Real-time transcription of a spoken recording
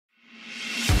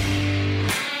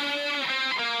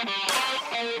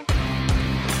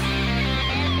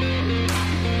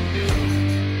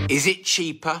Is it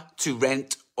cheaper to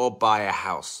rent or buy a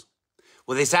house?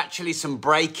 Well, there's actually some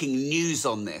breaking news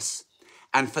on this.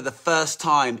 And for the first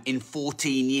time in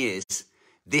 14 years,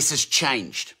 this has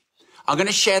changed. I'm going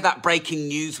to share that breaking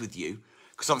news with you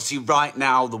because obviously right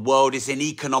now the world is in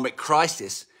economic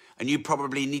crisis and you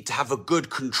probably need to have a good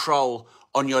control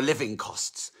on your living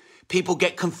costs. People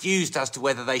get confused as to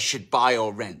whether they should buy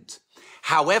or rent.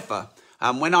 However,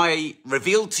 when I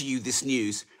revealed to you this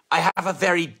news, I have a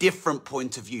very different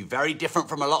point of view, very different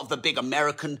from a lot of the big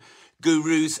American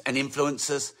gurus and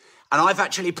influencers. And I've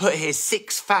actually put here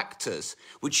 6 factors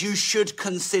which you should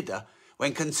consider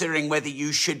when considering whether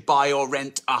you should buy or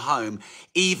rent a home,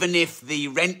 even if the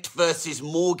rent versus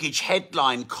mortgage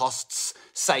headline costs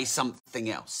say something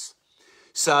else.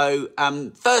 So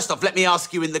first off, let me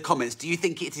ask you in the comments, do you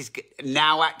think it is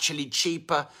now actually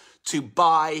cheaper to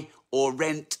buy or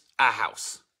rent a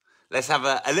house? Let's have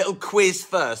a little quiz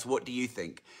first. What do you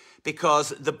think?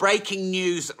 Because the breaking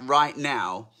news right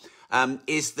now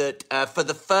is that for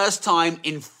the first time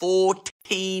in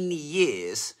 14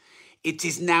 years, it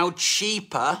is now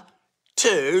cheaper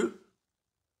to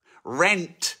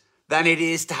rent than it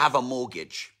is to have a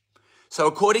mortgage. So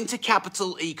according to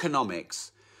Capital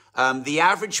Economics, the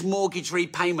average mortgage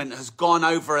repayment has gone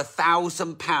over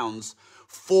 £1,000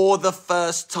 for the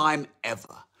first time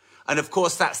ever. And of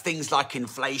course, that's things like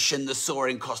inflation, the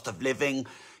soaring cost of living,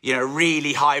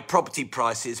 really high property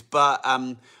prices. But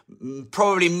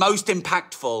probably most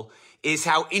impactful is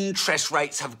how interest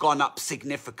rates have gone up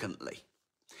significantly.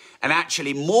 And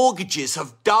actually, mortgages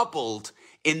have doubled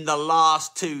in the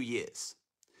last 2 years.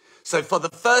 So for the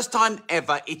first time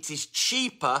ever, it is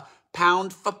cheaper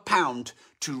pound for pound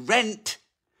to rent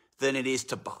than it is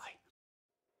to buy.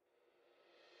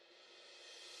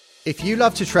 If you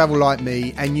love to travel like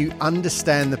me and you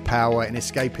understand the power in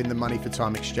escaping the money for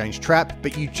time exchange trap,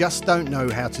 but you just don't know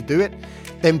how to do it,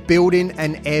 then building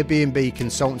an Airbnb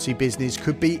consultancy business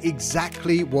could be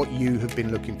exactly what you have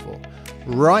been looking for.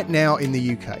 Right now in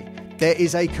the UK, there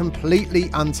is a completely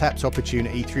untapped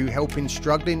opportunity through helping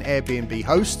struggling Airbnb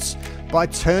hosts by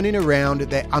turning around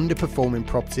their underperforming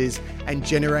properties and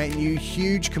generating you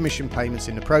huge commission payments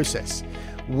in the process.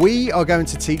 We are going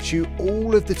to teach you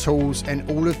all of the tools and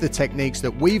all of the techniques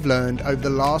that we've learned over the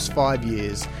last 5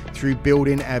 years through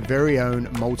building our very own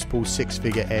multiple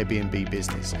 6-figure Airbnb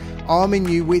business, arming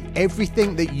you with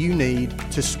everything that you need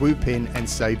to swoop in and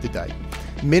save the day.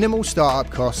 Minimal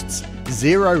startup costs,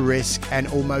 zero risk, and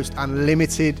almost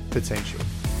unlimited potential.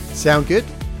 Sound good?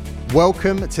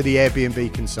 Welcome to the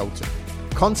Airbnb Consultant.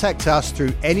 Contact us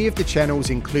through any of the channels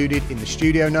included in the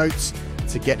studio notes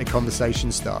to get the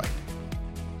conversation started.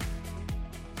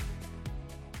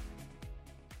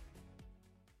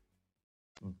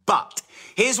 But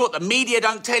here's what the media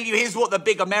don't tell you. Here's what the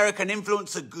big American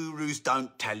influencer gurus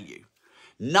don't tell you.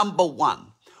 Number 1,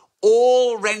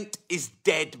 all rent is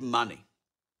dead money.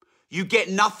 You get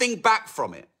nothing back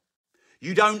from it.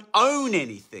 You don't own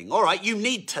anything. All right, you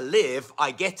need to live,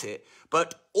 I get it,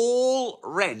 but all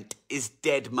rent is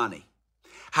dead money.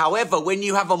 However, when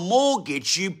you have a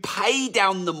mortgage, you pay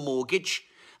down the mortgage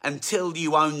until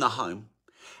you own the home,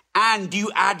 and you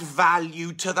add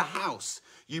value to the house.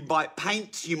 You might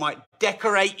paint, you might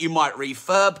decorate, you might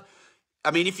refurb.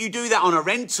 I mean, if you do that on a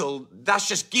rental, that's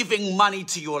just giving money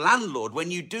to your landlord.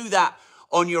 When you do that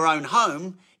on your own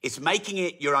home, it's making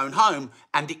it your own home,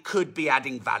 and it could be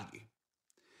adding value.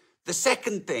 The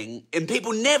second thing, and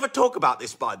people never talk about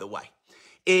this, by the way,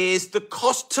 is the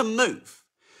cost to move.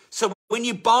 So when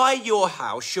you buy your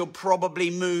house, you'll probably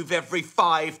move every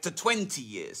 5 to 20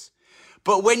 years.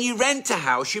 But when you rent a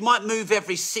house, you might move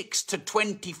every 6 to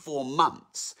 24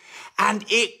 months. And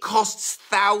it costs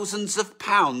thousands of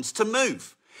pounds to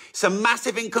move. It's a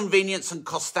massive inconvenience and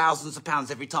costs thousands of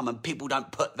pounds every time. And people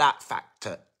don't put that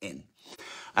factor in.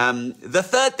 The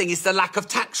third thing is the lack of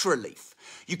tax relief.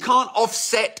 You can't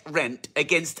offset rent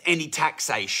against any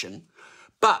taxation,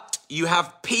 but you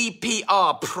have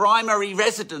PPR, primary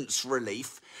residence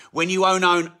relief, when you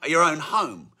own your own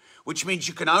home, which means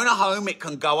you can own a home, it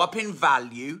can go up in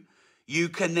value, you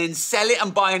can then sell it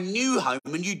and buy a new home,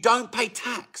 and you don't pay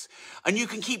tax. And you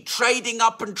can keep trading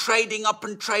up and trading up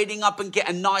and trading up and get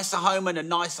a nicer home and a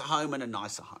nicer home and a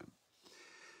nicer home.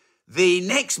 The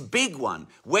next big one,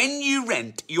 when you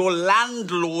rent, your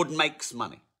landlord makes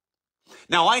money.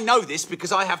 Now, I know this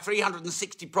because I have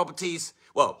 360 properties.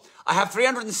 Well, I have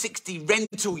 360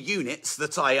 rental units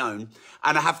that I own,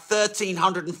 and I have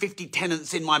 1,350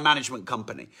 tenants in my management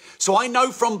company. So I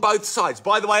know from both sides.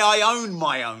 By the way, I own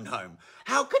my own home.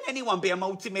 How can anyone be a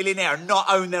multimillionaire and not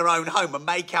own their own home and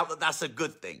make out that that's a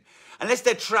good thing? Unless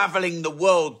they're traveling the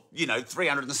world,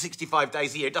 365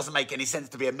 days a year, it doesn't make any sense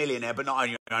to be a millionaire but not own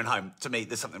your own home. To me,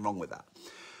 there's something wrong with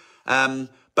that.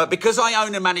 But because I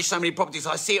own and manage so many properties,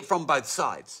 I see it from both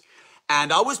sides.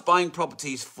 And I was buying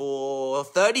properties for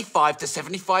 35 to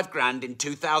 75 grand in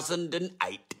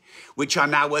 2008, which are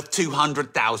now worth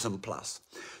 200,000 plus.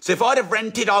 So if I'd have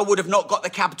rented, I would have not got the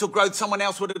capital growth. Someone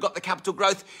else would have got the capital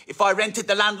growth. If I rented,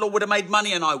 the landlord would have made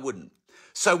money and I wouldn't.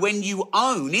 So when you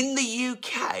own in the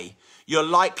UK, you're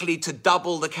likely to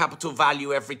double the capital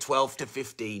value every 12 to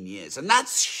 15 years. And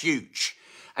that's huge.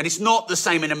 And it's not the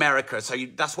same in America. So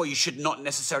that's why you should not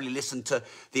necessarily listen to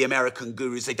the American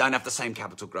gurus. They don't have the same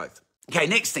capital growth. Okay,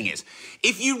 next thing is,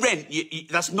 if you rent,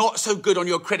 that's not so good on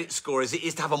your credit score as it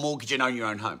is to have a mortgage and own your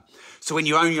own home. So when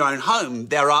you own your own home,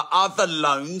 there are other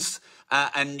loans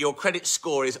and your credit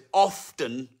score is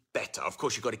often better. Of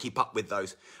course, you've got to keep up with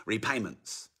those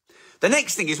repayments. The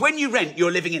next thing is, when you rent,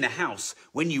 you're living in a house.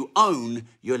 When you own,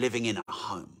 you're living in a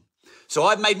home. So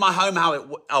I've made my home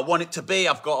how I want it to be.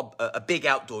 I've got a big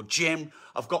outdoor gym.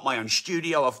 I've got my own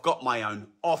studio. I've got my own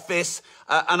office.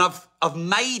 And I've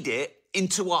made it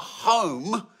into a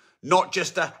home, not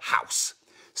just a house.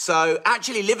 So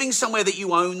actually living somewhere that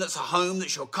you own, that's a home,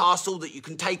 that's your castle, that you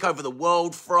can take over the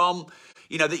world from,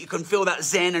 that you can feel that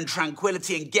zen and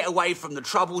tranquility and get away from the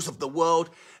troubles of the world.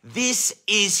 This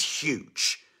is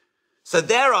huge. So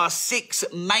there are 6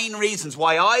 main reasons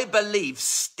why I believe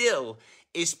still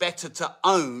it's better to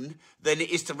own than it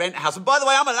is to rent a house. And by the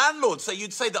way, I'm a landlord, so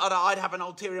you'd say that I'd have an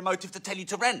ulterior motive to tell you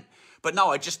to rent. But no,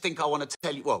 I just think I want to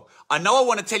tell you, I know I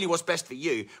want to tell you what's best for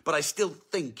you, but I still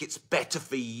think it's better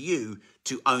for you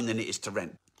to own than it is to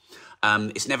rent.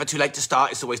 It's never too late to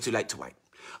start, it's always too late to wait.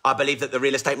 I believe that the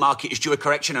real estate market is due a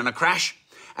correction and a crash,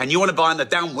 and you want to buy on the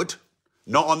downward,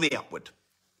 not on the upward.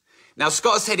 Now,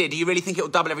 Scott has said here, do you really think it will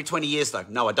double every 20 years though?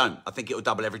 No, I don't. I think it will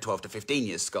double every 12 to 15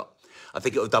 years, Scott. I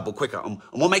think it will double quicker. And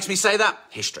what makes me say that?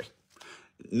 History.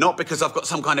 Not because I've got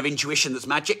some kind of intuition that's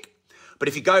magic, but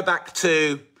if you go back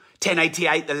to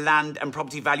 1088, the land and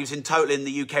property values in total in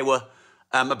the UK were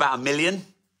about $1 million.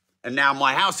 And now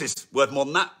my house is worth more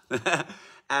than that.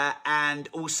 And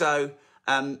also,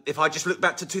 if I just look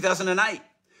back to 2008,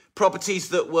 properties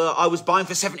that I was buying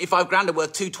for 75 grand are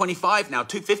worth 225 now,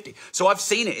 250. So I've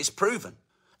seen it, it's proven.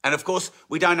 And of course,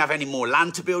 we don't have any more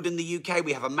land to build in the UK.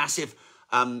 We have a massive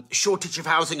shortage of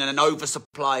housing and an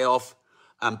oversupply of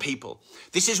people.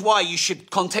 This is why you should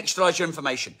contextualize your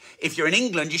information. If you're in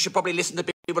England, you should probably listen to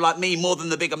people like me more than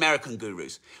the big American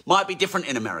gurus. Might be different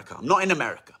in America. I'm not in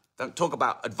America. Don't talk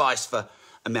about advice for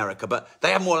America, but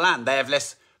they have more land. They have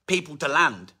less people to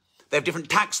land. They have different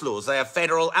tax laws. They have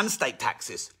federal and state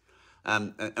taxes.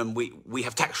 And we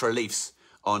have tax reliefs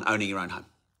on owning your own home.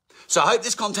 So I hope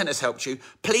this content has helped you.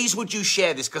 Please would you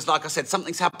share this, because like I said,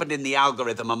 something's happened in the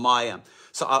algorithm on my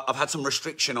so I've had some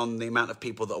restriction on the amount of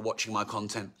people that are watching my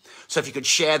content. So if you could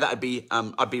share that,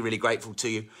 I'd be really grateful to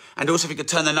you. And also if you could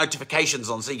turn the notifications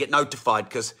on so you get notified,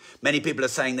 because many people are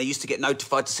saying they used to get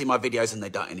notified to see my videos and they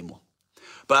don't anymore.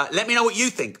 But let me know what you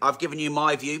think. I've given you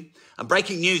my view. And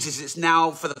breaking news is it's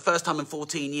now, for the first time in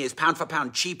 14 years, pound for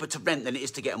pound, cheaper to rent than it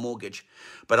is to get a mortgage.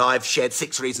 But I've shared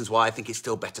 6 reasons why I think it's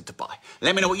still better to buy.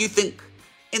 Let me know what you think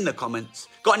in the comments.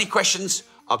 Got any questions?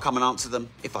 I'll come and answer them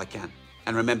if I can.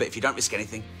 And remember, if you don't risk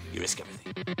anything, you risk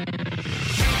everything.